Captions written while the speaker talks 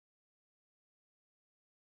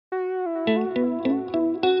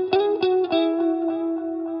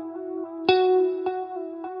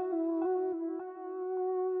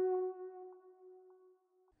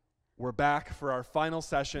We're back for our final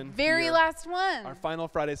session. Very last one. Our final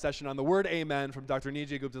Friday session on the word amen from Dr.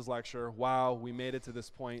 Nijay Gupta's lecture. Wow, we made it to this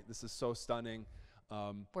point. This is so stunning.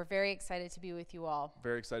 We're very excited to be with you all.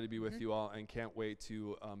 Very excited to be with you all and can't wait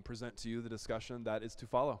to present to you the discussion that is to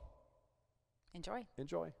follow. Enjoy.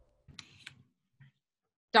 Enjoy.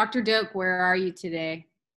 Dr. Doak, where are you today?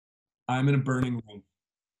 I'm in a burning room.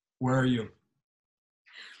 Where are you?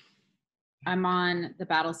 I'm on the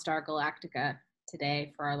Battlestar Galactica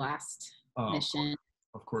today for our last mission.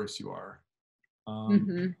 Of course you are.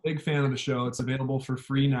 Mm-hmm. Big fan of the show. It's available for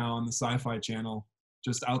free now on the Sci-Fi Channel.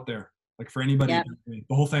 Just out there. Like for anybody. Yep.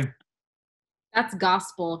 The whole thing. That's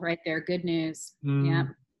gospel right there. Good news. Yep.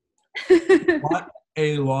 What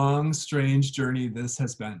a long, strange journey this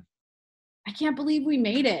has been. I can't believe we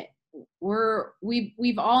made it.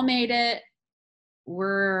 We've all made it.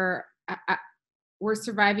 We're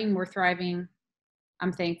surviving. We're thriving.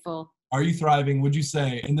 I'm thankful. Are you thriving? Would you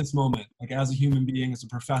say in this moment, like as a human being, as a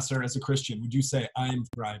professor, as a Christian, would you say I am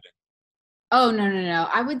thriving? Oh, no.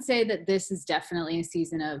 I would say that this is definitely a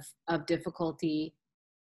season of difficulty.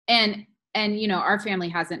 And our family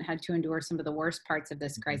hasn't had to endure some of the worst parts of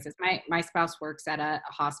this crisis. My spouse works at a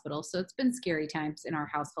hospital, so it's been scary times in our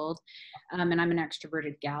household. And I'm an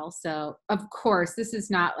extroverted gal. So of course, this is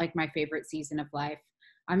not like my favorite season of life.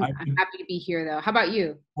 I'm happy to be here though. How about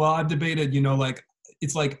you? Well, I've debated,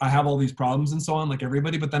 it's like I have all these problems and so on, like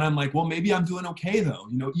everybody, but then I'm like, well, maybe I'm doing okay though.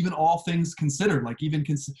 Even all things considered, like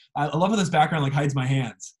I love how this background like hides my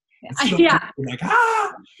hands. So like,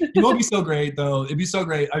 it would be so great though. It'd be so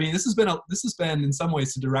great. I mean, this has been in some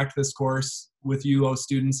ways to direct this course with you,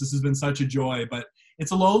 students. This has been such a joy, but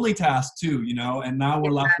it's a lonely task too, and now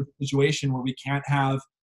we're left with a situation where we can't have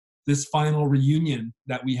this final reunion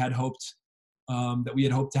that we had hoped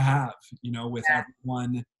to have, with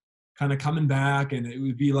everyone kind of coming back, and it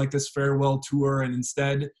would be like this farewell tour, and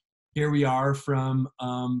instead here we are from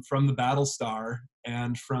the Battlestar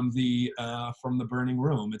and from the burning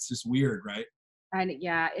room. It's just weird, right?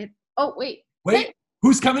 Oh, wait,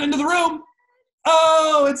 who's coming into the room?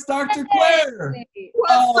 Oh, it's Dr. Claire.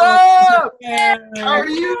 What's up? How are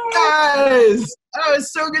you guys? Oh,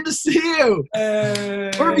 it's so good to see you.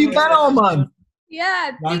 Hey. Where have you been all month?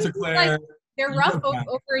 Yeah, Dr. Claire. They're rough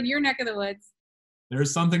over in your neck of the woods.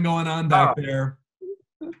 There's something going on back there.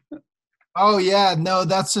 Oh, yeah. No,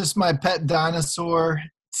 that's just my pet dinosaur,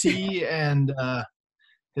 T, and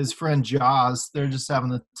his friend Jaws. They're just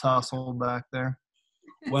having a tussle back there.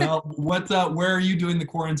 Well, where are you doing the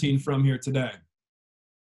quarantine from here today?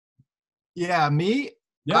 Yeah, me?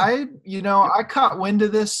 Yeah. I caught wind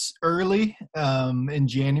of this early in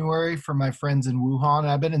January from my friends in Wuhan.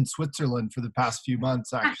 I've been in Switzerland for the past few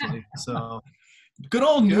months, actually. So good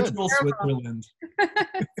old neutral Switzerland.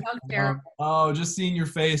 Sounds terrible. Oh, just seeing your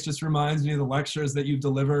face just reminds me of the lectures that you've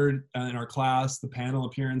delivered in our class, the panel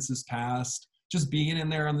appearances past, just being in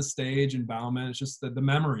there on the stage in Bauman. It's just the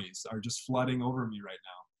memories are just flooding over me right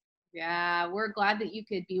now. Yeah, we're glad that you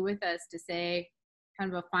could be with us to say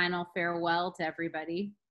kind of a final farewell to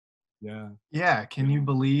everybody. Yeah. Yeah, can you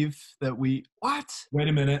believe that what? Wait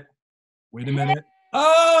a minute.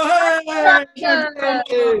 Oh,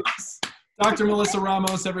 hey! Dr. Melissa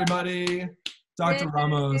Ramos, everybody. Dr.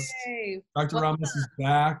 Ramos. Dr. Ramos is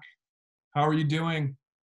back. How are you doing?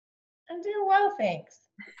 I'm doing well, thanks.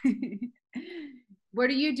 What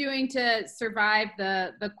are you doing to survive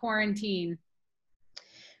the quarantine?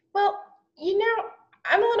 Well,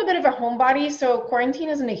 I'm a little bit of a homebody, so quarantine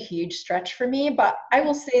isn't a huge stretch for me, but I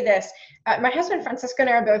will say this. My husband, Francisco, and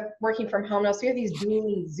I are both working from home now, so we have these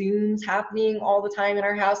dueling Zooms happening all the time in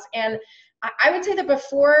our house, and I would say that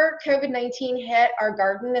before COVID-19 hit, our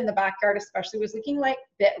garden in the backyard especially was looking like a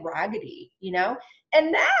bit raggedy,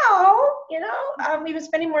 And now, we've been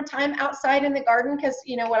spending more time outside in the garden because,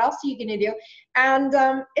 what else are you going to do? And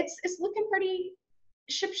it's looking pretty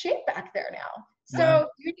ship-shape back there now. So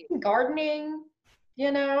doing gardening,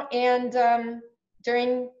 and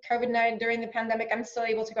during COVID-19, during the pandemic, I'm still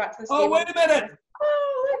able to go out to the stable. Oh, wait a minute.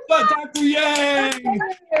 But Dr. Yang!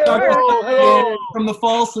 Dr. Yang from the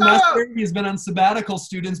fall semester. He's been on sabbatical,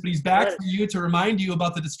 students, but he's back for you to remind you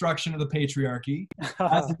about the destruction of the patriarchy,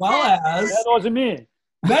 as well as that was me.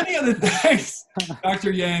 Many other things.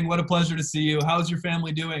 Dr. Yang, what a pleasure to see you. How's your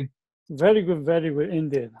family doing? Very good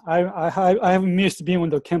indeed. I have missed being on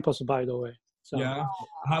the campus, by the way. So, yeah.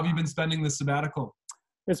 How have you been spending the sabbatical?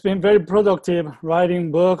 It's been very productive,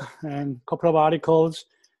 writing book and a couple of articles,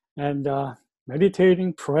 and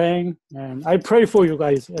meditating, praying, and I pray for you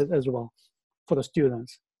guys as well, for the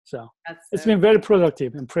students. So That's it's so, been very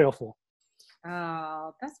productive and prayerful.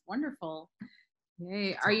 oh, that's wonderful.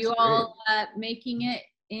 Yay. Are Sounds you all making it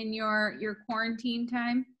in your quarantine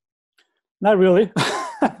time? Not really.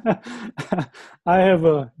 I have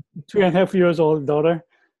a 2.5 years old daughter,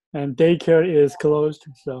 and daycare is closed.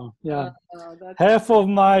 So yeah, Oh, that's half of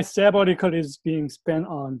my sabbatical is being spent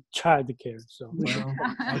on childcare. So Well,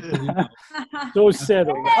 absolutely. so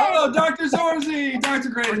settled. Oh, Dr. Zorzi, Dr.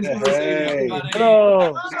 Graydon Zorzi, Hey. everybody.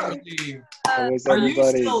 Hello. Dr. Zorzi. How is Are you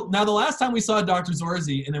everybody? still now? The last time we saw Dr.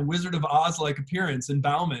 Zorzi in a Wizard of Oz-like appearance in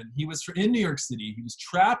Bauman, he was in New York City. He was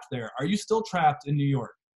trapped there. Are you still trapped in New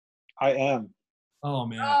York? I am. Oh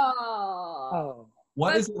man, Oh. Oh.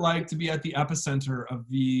 what is it like to be at the epicenter of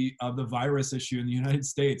the virus issue in the United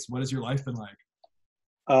States? What has your life been like?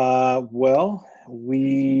 Well,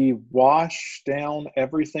 we wash down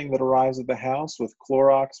everything that arrives at the house with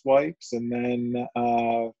Clorox wipes, and then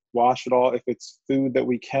wash it all. If it's food that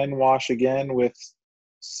we can wash again with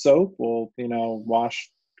soap, we'll wash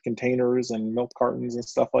containers and milk cartons and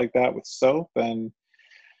stuff like that with soap. And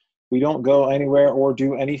we don't go anywhere or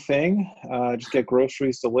do anything. Just get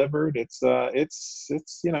groceries delivered. It's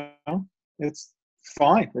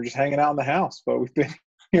fine. We're just hanging out in the house, but we've been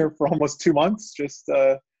here for almost 2 months, just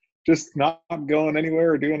not going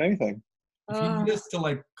anywhere or doing anything. If you need us to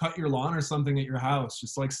like cut your lawn or something at your house,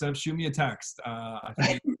 just like shoot me a text. I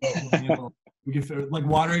think we can like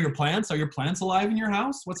water your plants. Are your plants alive in your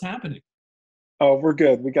house? What's happening? Oh, we're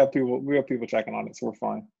good. We got people checking on it, so we're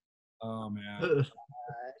fine. Oh man.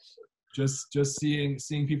 Just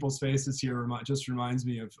seeing people's faces here just reminds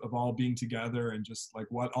me of all being together and just like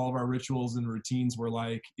what all of our rituals and routines were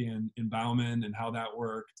like in Bauman and how that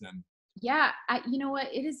worked. And Yeah, you know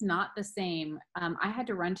what? It is not the same. I had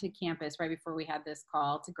to run to campus right before we had this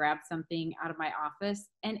call to grab something out of my office,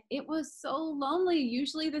 and it was so lonely.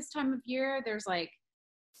 Usually this time of year, there's like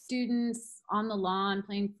students on the lawn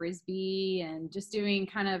playing Frisbee and just doing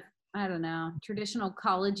kind of, I don't know, traditional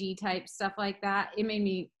college-y type stuff like that. It made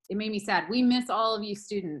me sad. We miss all of you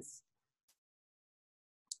students.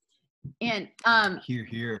 And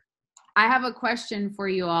Here. I have a question for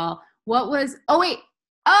you all.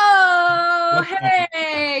 Oh,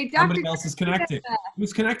 hey, Dr. somebody else is connecting.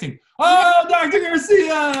 Who's connecting? Oh, Dr.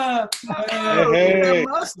 Garcia! Hey.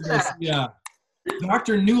 Garcia.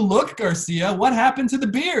 Dr. New Look Garcia, what happened to the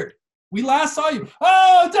beard? We last saw you.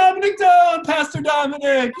 Oh, Dominic Doan, Pastor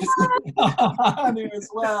Dominic is on here as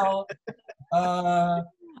well.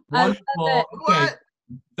 Wonderful. Okay.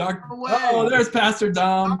 Oh, there's Pastor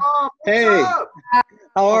Dom. Hey,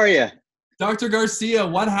 how are you? Dr. Garcia,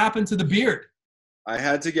 what happened to the beard? I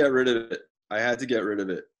had to get rid of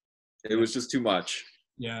it. It was just too much.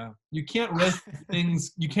 Yeah. You can't risk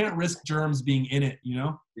things. You can't risk germs being in it, you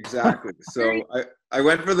know? Exactly. So I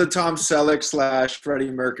went for the Tom Selleck /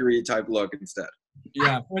 Freddie Mercury type look instead.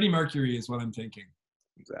 Yeah. Freddie Mercury is what I'm thinking.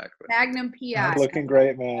 Exactly. Magnum PI. Looking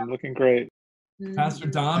great, man. Looking great. Pastor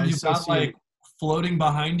Dom, I you've got associate- like floating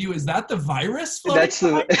behind you. Is that the virus floating That's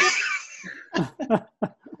behind you?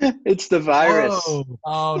 It's the virus. Oh,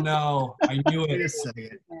 Oh no. I knew wait a it.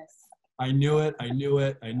 second. I knew it.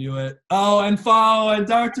 Oh, and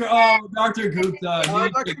Dr. Gupta. Oh, Need Dr. to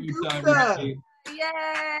Gupta, Gupta. everybody.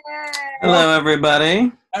 Yay! Hello,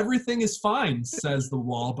 everybody. Everything is fine, says the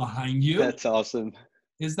wall behind you. That's awesome.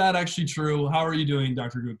 Is that actually true? How are you doing,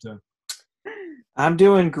 Dr. Gupta? I'm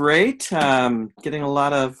doing great. Getting a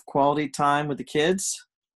lot of quality time with the kids.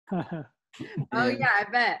 Oh And yeah, I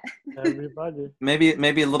bet. Everybody.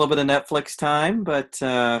 maybe a little bit of Netflix time, but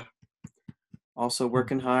also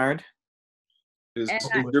working hard. Is And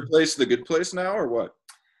your place the good place now or what?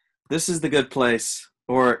 This is the good place,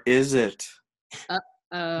 or is it?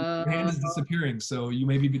 Your hand is disappearing, so you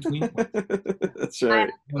may be between. That's I right.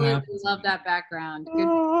 absolutely love that background. Good.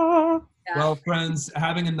 Yeah. Well, friends,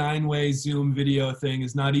 having a 9-way Zoom video thing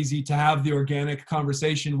is not easy to have the organic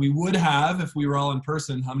conversation we would have if we were all in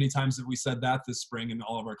person. How many times have we said that this spring in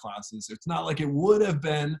all of our classes? It's not like it would have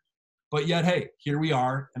been, but yet, hey, here we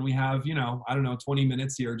are, and we have, 20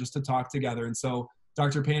 minutes here just to talk together. And so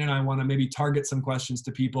Dr. Payne and I want to maybe target some questions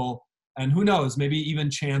to people, and who knows, maybe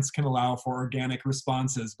even chance can allow for organic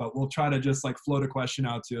responses, but we'll try to just like float a question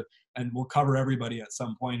out to, and we'll cover everybody at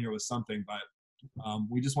some point here with something, but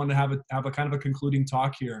we just want to have a kind of a concluding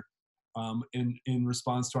talk here in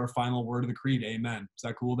response to our final word of the creed. Amen. Is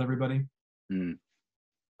that cool with everybody?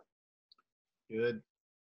 Good.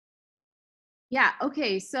 Yeah.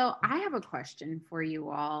 Okay. So I have a question for you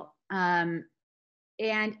all. And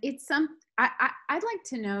it's I'd like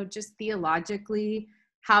to know just theologically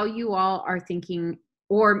how you all are thinking,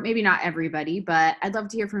 or maybe not everybody, but I'd love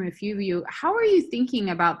to hear from a few of you. How are you thinking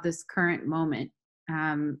about this current moment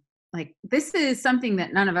like this is something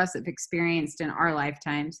that none of us have experienced in our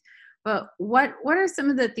lifetimes. But what are some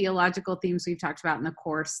of the theological themes we've talked about in the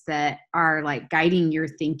course that are like guiding your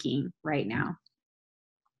thinking right now?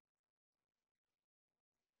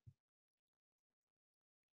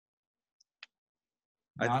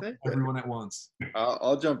 Not everyone at once.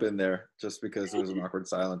 I'll jump in there just because there was an awkward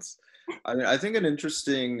silence. I mean, I think an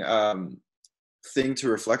interesting thing to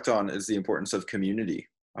reflect on is the importance of community.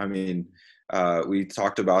 I mean, we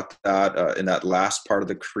talked about that in that last part of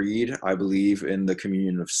the creed. I believe in the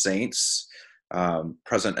communion of saints,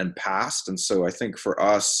 present and past. And so I think for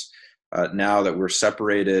us, now that we're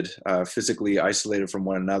separated, physically isolated from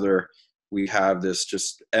one another, we have this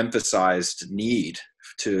just emphasized need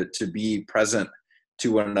to be present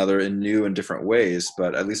to one another in new and different ways.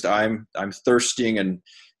 But at least I'm thirsting and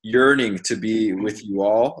yearning to be with you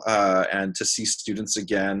all and to see students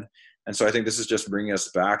again. And so I think this is just bringing us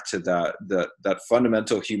back to that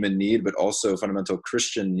fundamental human need, but also fundamental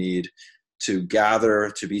Christian need to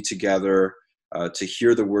gather, to be together, to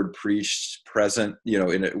hear the word preached, present,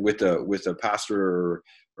 with a pastor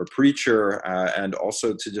or preacher, and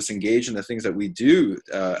also to just engage in the things that we do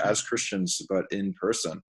as Christians, but in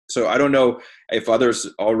person. So I don't know if others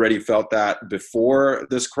already felt that before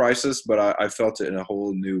this crisis, but I felt it in a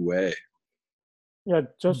whole new way. Yeah,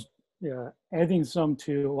 adding some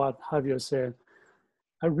to what Javier said.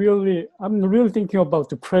 I'm really thinking about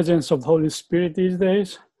the presence of the Holy Spirit these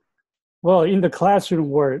days. Well, in the classroom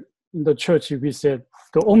world, in the church, we said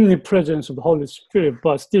the omnipresence of the Holy Spirit,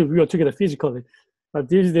 but still we are together physically. But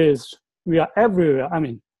these days, we are everywhere. I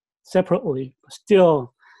mean, separately, but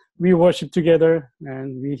still we worship together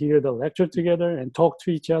and we hear the lecture together and talk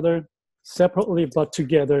to each other separately, but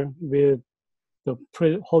together with the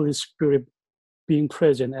Holy Spirit being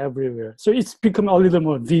present everywhere. So it's become a little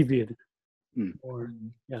more vivid.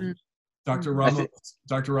 Dr.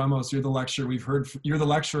 Ramos, you're the lecturer we've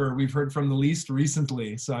heard from the least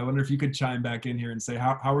recently. So I wonder if you could chime back in here and say,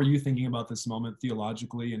 how are you thinking about this moment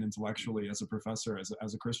theologically and intellectually as a professor,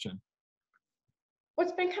 as a Christian?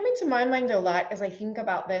 What's been coming to my mind a lot as I think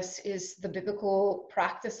about this is the biblical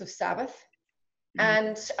practice of Sabbath.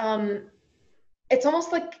 And it's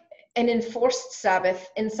almost like an enforced Sabbath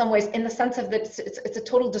in some ways, in the sense of that it's a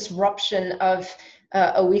total disruption of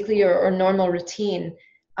a weekly or normal routine.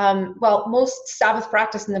 Well, most Sabbath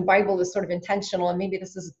practice in the Bible is sort of intentional, and maybe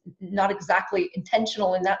this is not exactly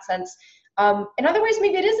intentional in that sense. In other ways,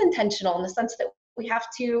 maybe it is intentional in the sense that we have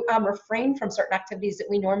to refrain from certain activities that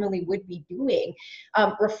we normally would be doing,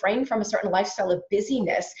 refrain from a certain lifestyle of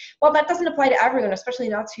busyness. Well, that doesn't apply to everyone, especially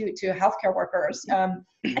not to healthcare workers. I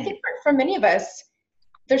think for many of us,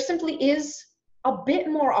 there simply is a bit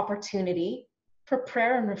more opportunity for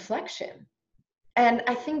prayer and reflection. And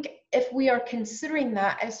I think if we are considering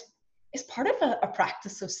that as part of a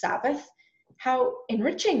practice of Sabbath, how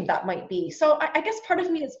enriching that might be. So I guess part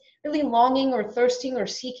of me is really longing or thirsting or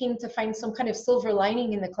seeking to find some kind of silver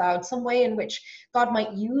lining in the cloud, some way in which God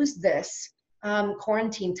might use this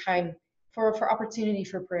quarantine time for opportunity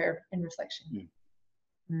for prayer and reflection.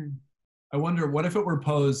 I wonder, what if it were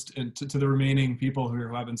posed to the remaining people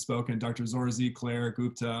who haven't spoken, Dr. Zorzi, Claire,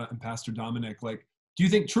 Gupta, and Pastor Dominic, like, do you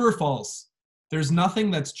think, true or false, there's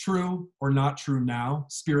nothing that's true or not true now,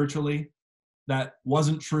 spiritually, that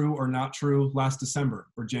wasn't true or not true last December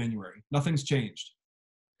or January? Nothing's changed.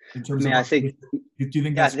 In terms of, do you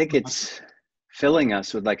think that's? I think it's filling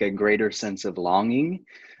us with like a greater sense of longing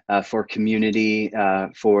for community,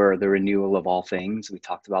 for the renewal of all things. We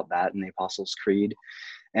talked about that in the Apostles' Creed.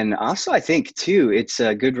 And also, I think too, it's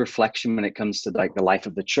a good reflection when it comes to like the life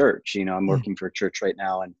of the church. You know, I'm working for a church right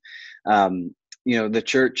now, and the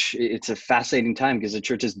church, it's a fascinating time because the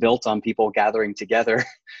church is built on people gathering together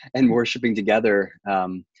and worshiping together.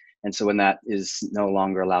 And so when that is no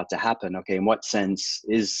longer allowed to happen, okay, in what sense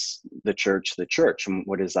is the church and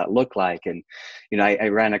what does that look like? And, I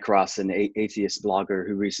ran across an atheist blogger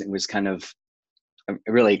who recently was kind of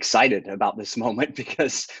really excited about this moment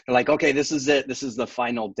because they're like, okay, this is it. This is the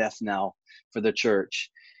final death knell for the church.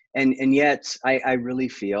 And yet I really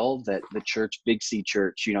feel that the church, Big C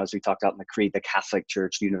Church, as we talked about in the Creed, the Catholic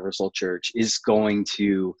Church, the Universal Church, is going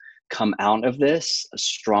to come out of this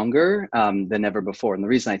stronger than ever before. And the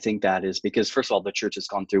reason I think that is because, first of all, the church has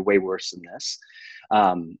gone through way worse than this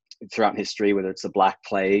throughout history, whether it's the Black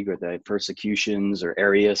Plague or the persecutions or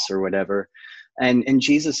Arius or whatever. And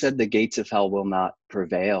Jesus said the gates of hell will not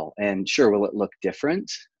prevail. And sure, will it look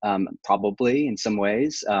different? Probably in some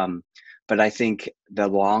ways. But I think the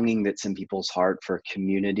longing that's in people's heart for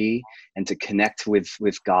community and to connect with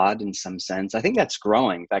God in some sense, I think that's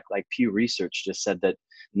growing. In fact, like Pew Research just said that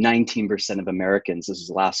 19% of Americans, this was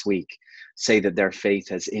last week, say that their faith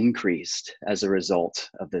has increased as a result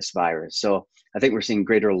of this virus. So I think we're seeing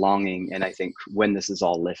greater longing. And I think when this is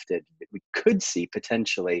all lifted, we could see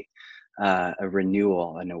potentially a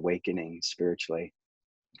renewal, an awakening spiritually.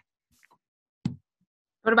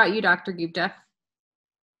 What about you, Dr. Gupta?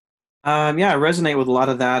 Yeah, I resonate with a lot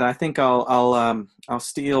of that. I think I'll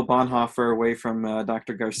steal Bonhoeffer away from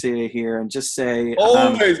Dr. Garcia here and just say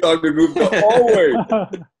Always, Dr. Gupta, always.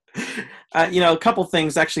 A couple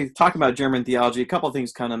things, actually, talking about German theology, a couple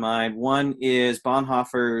things come to mind. One is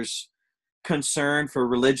Bonhoeffer's concern for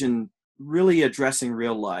religion really addressing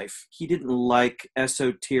real life. He didn't like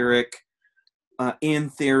esoteric, in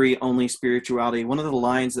theory, only spirituality. One of the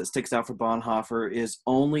lines that sticks out for Bonhoeffer is,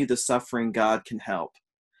 only the suffering God can help.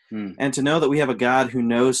 And to know that we have a God who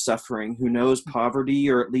knows suffering, who knows poverty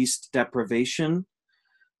or at least deprivation,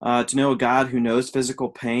 to know a God who knows physical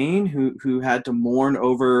pain, who had to mourn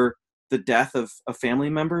over the death of family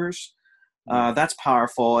members, that's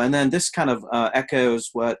powerful. And then this kind of echoes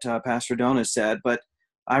what Pastor Dona said, but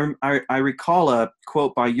I recall a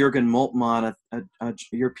quote by Jürgen Moltmann, a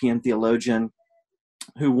European theologian,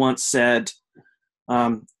 who once said,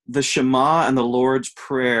 the Shema and the Lord's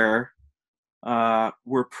Prayer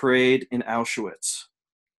were prayed in Auschwitz.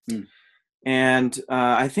 And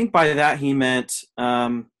I think by that he meant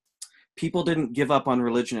people didn't give up on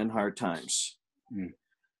religion in hard times.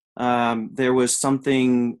 There was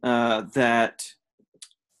something that,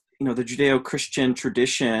 the Judeo-Christian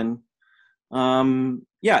tradition,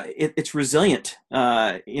 it's resilient,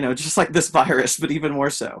 just like this virus, but even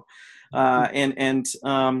more so.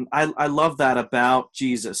 I love that about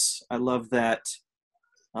Jesus. I love that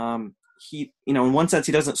he, in one sense,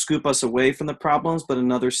 he doesn't scoop us away from the problems, but in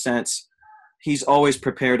another sense, he's always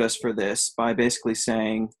prepared us for this by basically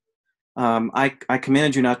saying, I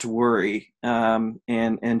command you not to worry, and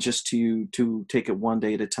just to take it one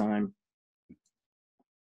day at a time.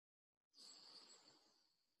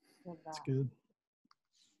 That's good.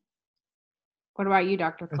 What about you,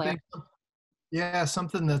 Dr. Claire?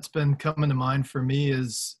 Something that's been coming to mind for me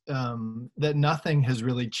is that nothing has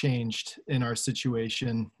really changed in our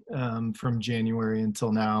situation from January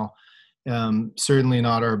until now. Certainly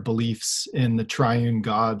not our beliefs in the triune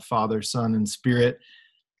God, Father, Son, and Spirit.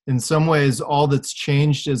 In some ways, all that's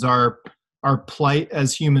changed is our plight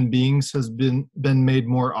as human beings has been made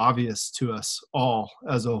more obvious to us all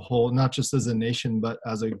as a whole, not just as a nation, but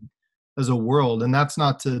as a world. And that's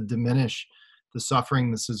not to diminish the suffering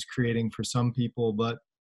this is creating for some people, but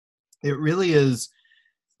it really is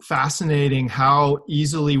fascinating how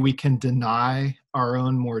easily we can deny our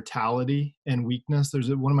own mortality and weakness. There's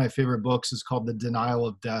one of my favorite books is called The Denial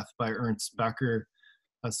of Death by Ernst Becker,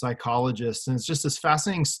 a psychologist. And it's just this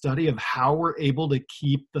fascinating study of how we're able to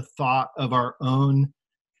keep the thought of our own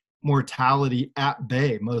mortality at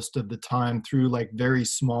bay most of the time through like very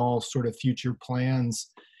small sort of future plans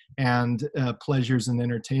and pleasures and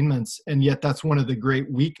entertainments. And yet that's one of the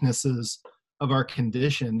great weaknesses of our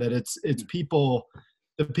condition, that it's people,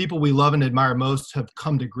 the people we love and admire most have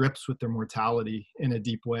come to grips with their mortality in a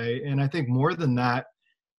deep way. And I think more than that,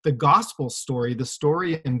 the gospel story, the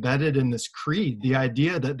story embedded in this creed, the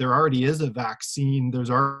idea that there already is a vaccine,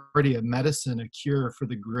 there's already a medicine, a cure for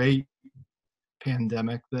the great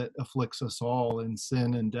pandemic that afflicts us all, and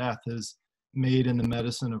sin and death is made in the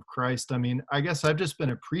medicine of Christ. I mean, I guess I've just been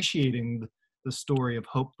appreciating the story of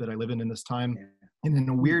hope that I live in this time. And in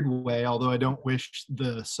a weird way, although I don't wish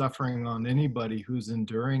the suffering on anybody who's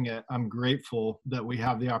enduring it, I'm grateful that we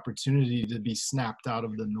have the opportunity to be snapped out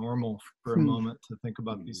of the normal for a moment to think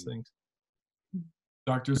about these things.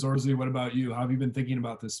 Dr. Zorzi, what about you? How have you been thinking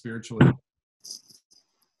about this spiritually?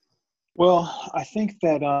 Well, I think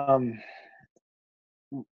that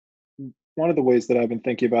one of the ways that I've been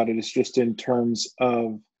thinking about it is just in terms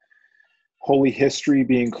of holy history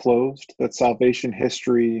being closed, that salvation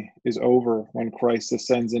history is over when Christ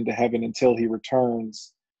ascends into heaven until he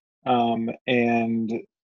returns. And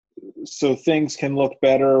so things can look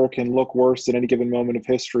better or can look worse at any given moment of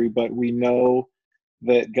history, but we know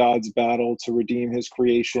that God's battle to redeem his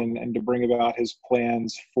creation and to bring about his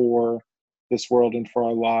plans for this world and for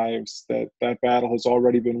our lives, that battle has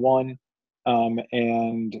already been won.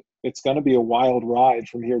 And it's going to be a wild ride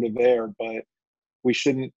from here to there, but we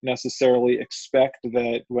shouldn't necessarily expect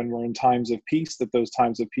that when we're in times of peace, that those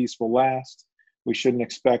times of peace will last. We shouldn't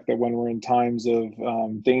expect that when we're in times of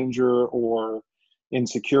danger or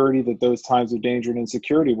insecurity, that those times of danger and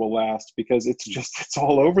insecurity will last, because it's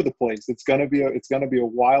all over the place. It's gonna be a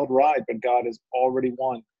wild ride, but God has already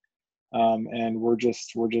won. And we're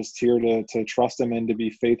just here to trust him and to be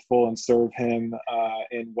faithful and serve him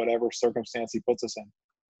in whatever circumstance he puts us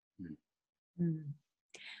in. Mm.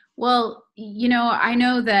 Well, I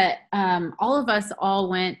know that all of us all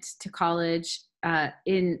went to college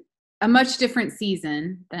in a much different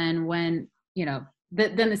season than when,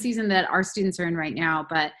 than the season that our students are in right now.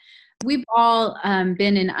 But we've all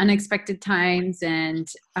been in unexpected times. And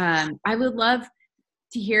I would love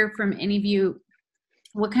to hear from any of you,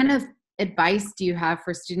 what kind of advice do you have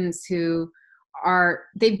for students who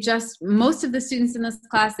most of the students in this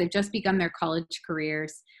class, they've just begun their college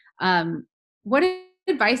careers. What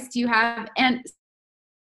advice do you have? And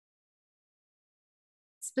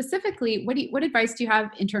specifically, what advice do you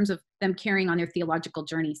have in terms of them carrying on their theological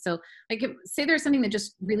journey? So say there's something that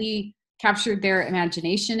just really captured their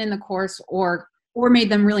imagination in the course, or made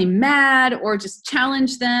them really mad, or just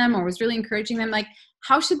challenged them, or was really encouraging them. Like,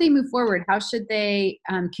 how should they move forward? How should they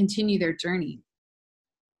continue their journey?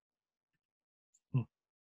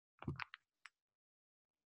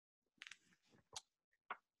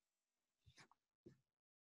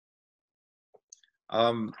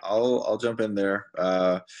 I'll jump in there.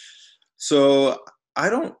 So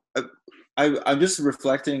I'm just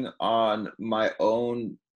reflecting on my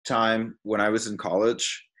own time when I was in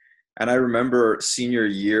college. And I remember senior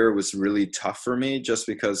year was really tough for me, just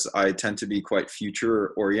because I tend to be quite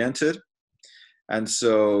future oriented. And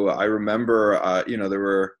so I remember,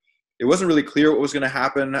 it wasn't really clear what was going to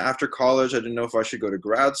happen after college. I didn't know if I should go to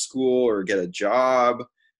grad school or get a job.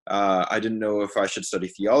 I didn't know if I should study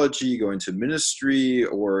theology, go into ministry,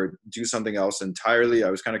 or do something else entirely. I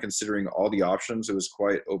was kind of considering all the options. It was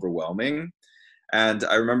quite overwhelming. And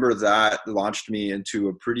I remember that launched me into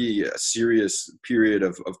a pretty serious period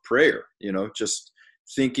of prayer, just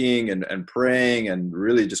thinking and praying and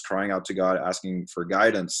really just crying out to God, asking for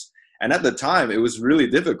guidance. And at the time, it was really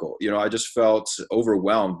difficult. I just felt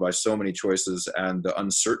overwhelmed by so many choices and the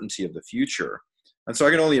uncertainty of the future. And so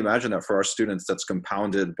I can only imagine that for our students, that's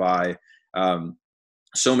compounded by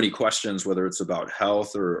so many questions, whether it's about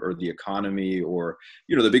health or the economy, or,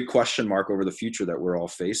 the big question mark over the future that we're all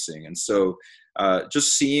facing. And so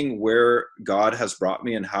just seeing where God has brought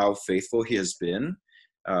me and how faithful he has been,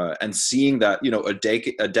 and seeing that,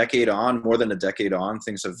 a decade on, more than a decade on,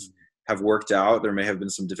 things have worked out. There may have been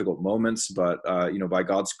some difficult moments, but, by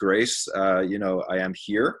God's grace, I am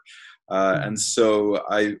here. And so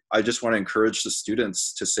I just want to encourage the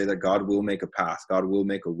students to say that God will make a path, God will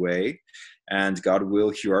make a way, and God will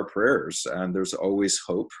hear our prayers. And there's always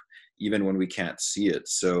hope, even when we can't see it.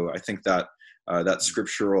 So I think that that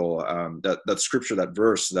scriptural, that scripture, that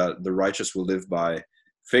verse, that the righteous will live by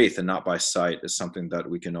faith and not by sight, is something that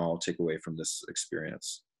we can all take away from this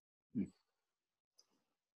experience.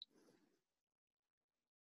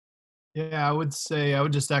 Yeah, I would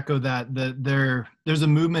just echo that there's a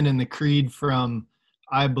movement in the creed from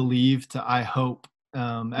I believe to I hope.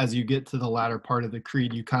 As you get to the latter part of the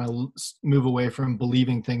creed, you kind of move away from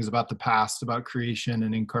believing things about the past, about creation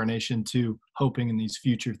and incarnation, to hoping in these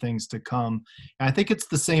future things to come. And I think it's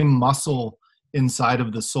the same muscle inside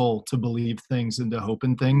of the soul to believe things and to hope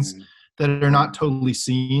in things that are not totally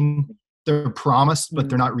seen. They're promised, but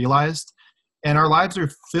they're not realized. And our lives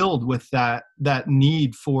are filled with that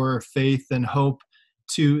need for faith and hope.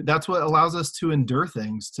 That's what allows us to endure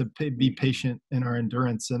things, to be patient in our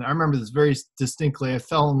endurance. And I remember this very distinctly. I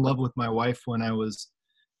fell in love with my wife when I was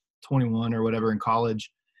 21 or whatever in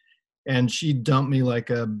college. And she dumped me like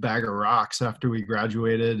a bag of rocks after we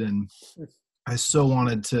graduated. And I so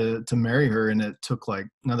wanted to marry her. And it took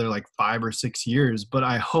another 5 or 6 years, but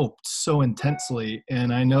I hoped so intensely.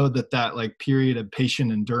 And I know that period of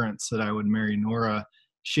patient endurance that I would marry Nora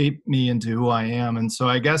shaped me into who I am. And so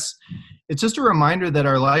I guess it's just a reminder that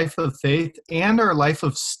our life of faith and our life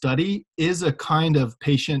of study is a kind of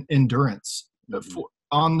patient endurance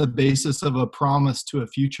on the basis of a promise to a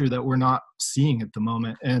future that we're not seeing at the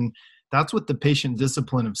moment. And that's what the patient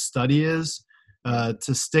discipline of study is,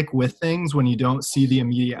 to stick with things when you don't see the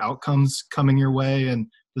immediate outcomes coming your way, and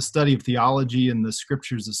the study of theology and the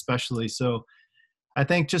scriptures especially. So I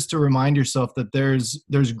think just to remind yourself that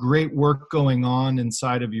there's great work going on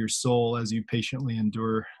inside of your soul as you patiently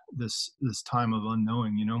endure this time of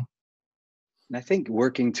unknowing, And I think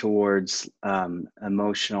working towards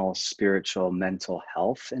emotional, spiritual, mental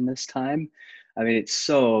health in this time, I mean, it's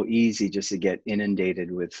so easy just to get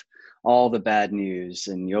inundated with all the bad news,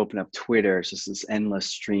 and you open up Twitter, it's just this endless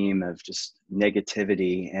stream of just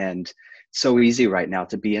negativity. And it's so easy right now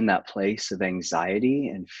to be in that place of anxiety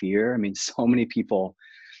and fear. I mean, so many people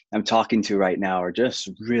I'm talking to right now are just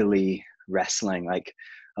really wrestling, like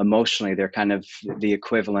emotionally. They're kind of the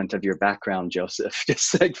equivalent of your background, Joseph,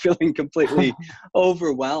 just like feeling completely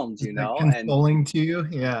overwhelmed, you know. Consoling to you.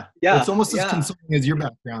 Yeah. It's almost as consoling as your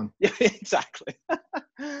background. Yeah, exactly.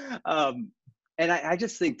 And I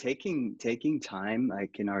just think taking time,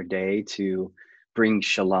 like in our day, to bring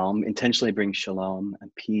shalom, intentionally bring shalom and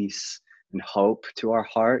peace and hope to our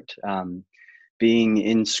heart, being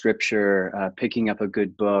in scripture, picking up a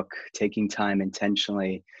good book, taking time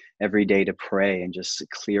intentionally every day to pray and just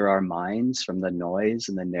clear our minds from the noise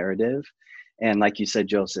and the narrative. And like you said,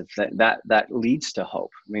 Joseph, that leads to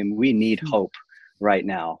hope. I mean, we need hope right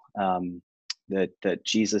now, that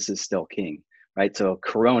Jesus is still king. Right, so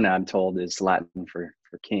Corona, I'm told, is Latin for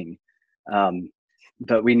king,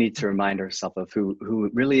 but we need to remind ourselves of who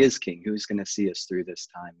really is king, who's going to see us through this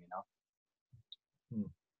time. You know,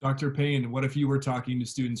 Dr. Payne, what if you were talking to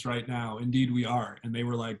students right now? Indeed, we are, and they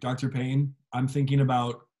were like, Dr. Payne, I'm thinking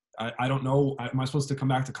about, I don't know, am I supposed to come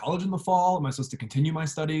back to college in the fall? Am I supposed to continue my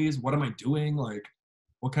studies? What am I doing? Like,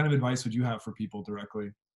 what kind of advice would you have for people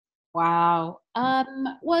directly? Wow.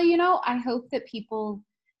 Well, you know, I hope that people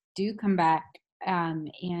do come back. And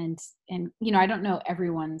you know, I don't know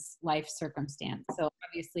everyone's life circumstance, so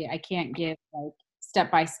obviously I can't give like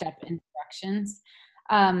step-by-step instructions.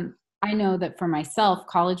 I know that for myself,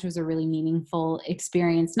 college was a really meaningful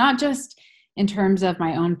experience, not just in terms of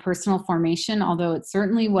my own personal formation, although it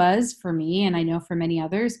certainly was for me, and I know for many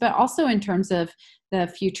others, but also in terms of the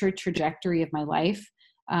future trajectory of my life.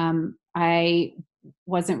 I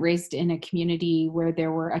wasn't raised in a community where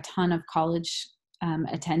there were a ton of college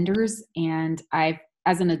attenders, and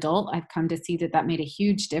as an adult, I've come to see that made a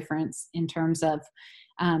huge difference in terms of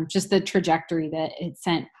just the trajectory that it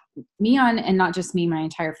sent me on, and not just me, my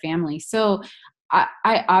entire family. So I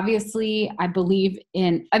obviously, I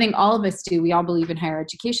think all of us do, we all believe in higher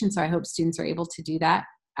education, so I hope students are able to do that.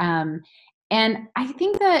 And I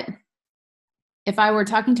think that if I were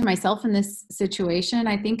talking to myself in this situation,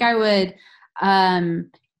 I think I would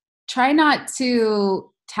try not to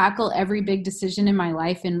tackle every big decision in my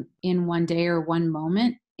life in one day or one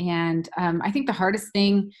moment. And I think the hardest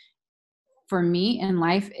thing for me in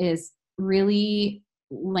life is really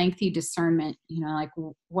lengthy discernment, you know, like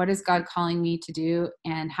what is God calling me to do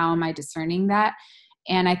and how am I discerning that?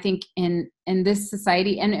 And I think in this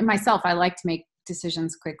society and in myself, I like to make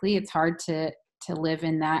decisions quickly. It's hard to live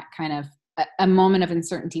in that kind of a moment of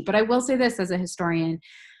uncertainty. But I will say this as a historian,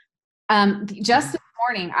 just this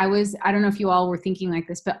morning, I don't know if you all were thinking like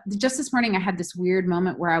this, but just this morning I had this weird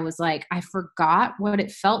moment where I was like, I forgot what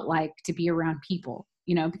it felt like to be around people,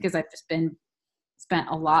 you know, because I've just spent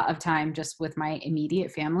a lot of time just with my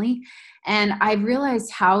immediate family. And I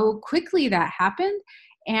realized how quickly that happened.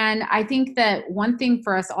 And I think that one thing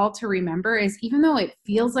for us all to remember is, even though it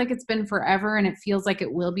feels like it's been forever and it feels like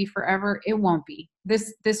it will be forever, it won't be.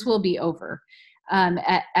 This will be over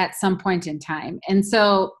at some point in time. And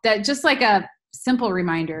so that just like a simple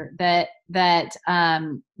reminder that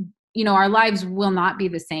you know, our lives will not be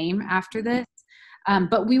the same after this,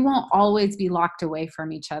 but we won't always be locked away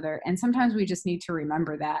from each other. And sometimes we just need to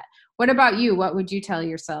remember that. What about you? What would you tell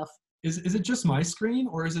yourself? Is it just my screen,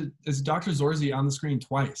 or is Dr. Zorzi on the screen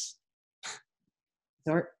twice?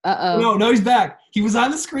 Uh-oh. No, he's back. He was on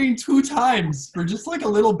the screen 2 times for just like a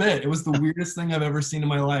little bit. It was the weirdest thing I've ever seen in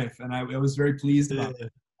my life, and I was very pleased about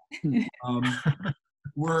it.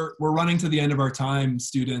 We're running to the end of our time,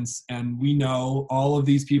 students, and we know all of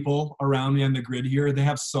these people around me on the grid here, they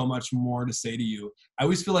have so much more to say to you. I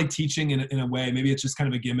always feel like teaching in a way, maybe it's just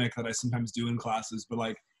kind of a gimmick that I sometimes do in classes, but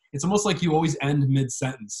like, it's almost like you always end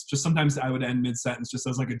mid-sentence. Just sometimes I would end mid-sentence just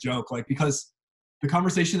as like a joke, like, because the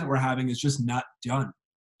conversation that we're having is just not done.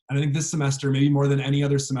 And I think this semester, maybe more than any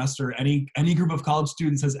other semester, any group of college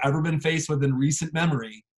students has ever been faced with in recent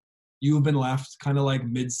memory, you have been left kind of like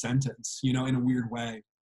mid-sentence, you know, in a weird way.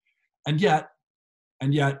 And yet,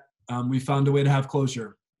 we found a way to have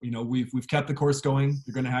closure. You know, we've kept the course going.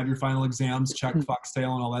 You're going to have your final exams, check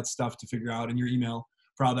Foxtail and all that stuff to figure out in your email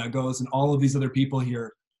for how that goes. And all of these other people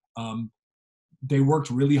here, they worked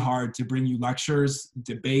really hard to bring you lectures,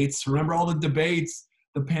 debates. Remember all the debates,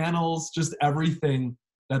 the panels, just everything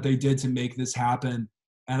that they did to make this happen.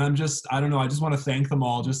 And I don't know, I just want to thank them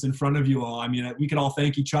all just in front of you all. I mean, we could all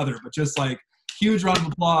thank each other, but just like huge round of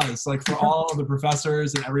applause, like for all of the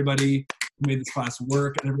professors and everybody who made this class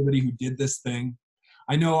work and everybody who did this thing.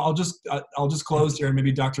 I know I'll just close here, and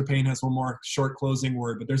maybe Dr. Payne has one more short closing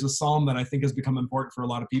word, but there's a psalm that I think has become important for a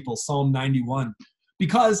lot of people, Psalm 91,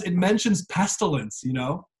 because it mentions pestilence, you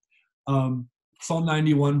know? Psalm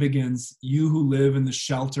 91 begins, "You who live in the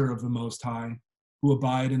shelter of the Most High, who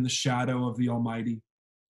abide in the shadow of the Almighty,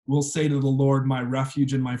 will say to the Lord, my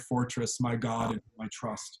refuge and my fortress, my God and my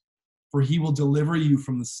trust. For he will deliver you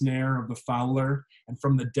from the snare of the fowler and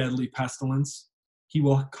from the deadly pestilence. He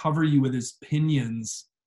will cover you with his pinions,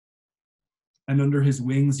 and under his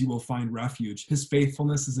wings you will find refuge. His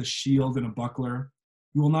faithfulness is a shield and a buckler.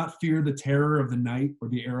 You will not fear the terror of the night, or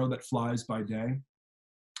the arrow that flies by day,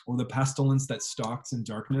 or the pestilence that stalks in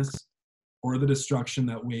darkness, or the destruction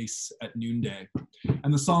that wastes at noonday."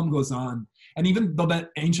 And the psalm goes on. And even though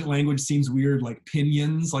that ancient language seems weird, like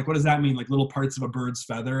pinions, like what does that mean? Like little parts of a bird's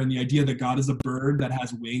feather, and the idea that God is a bird that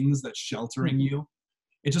has wings that's sheltering you.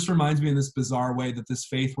 It just reminds me in this bizarre way that this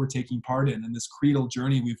faith we're taking part in, and this creedal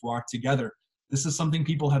journey we've walked together, this is something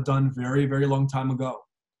people have done very, very long time ago.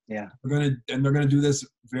 Yeah. They're gonna do this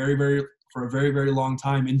for a very, very long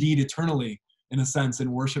time, indeed eternally, in a sense,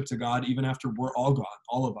 in worship to God, even after we're all gone,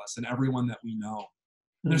 all of us and everyone that we know.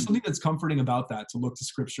 And there's something that's comforting about that, to look to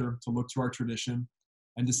Scripture, to look to our tradition,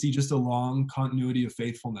 and to see just a long continuity of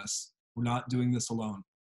faithfulness. We're not doing this alone.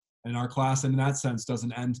 And our class, in that sense,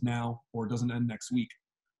 doesn't end now or doesn't end next week.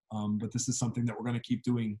 But this is something that we're going to keep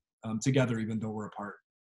doing together, even though we're apart.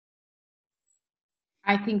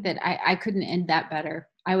 I think that I couldn't end that better.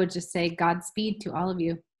 I would just say Godspeed to all of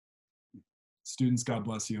you. Students, God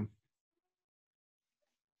bless you.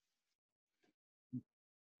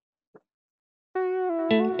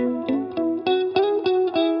 Thank you.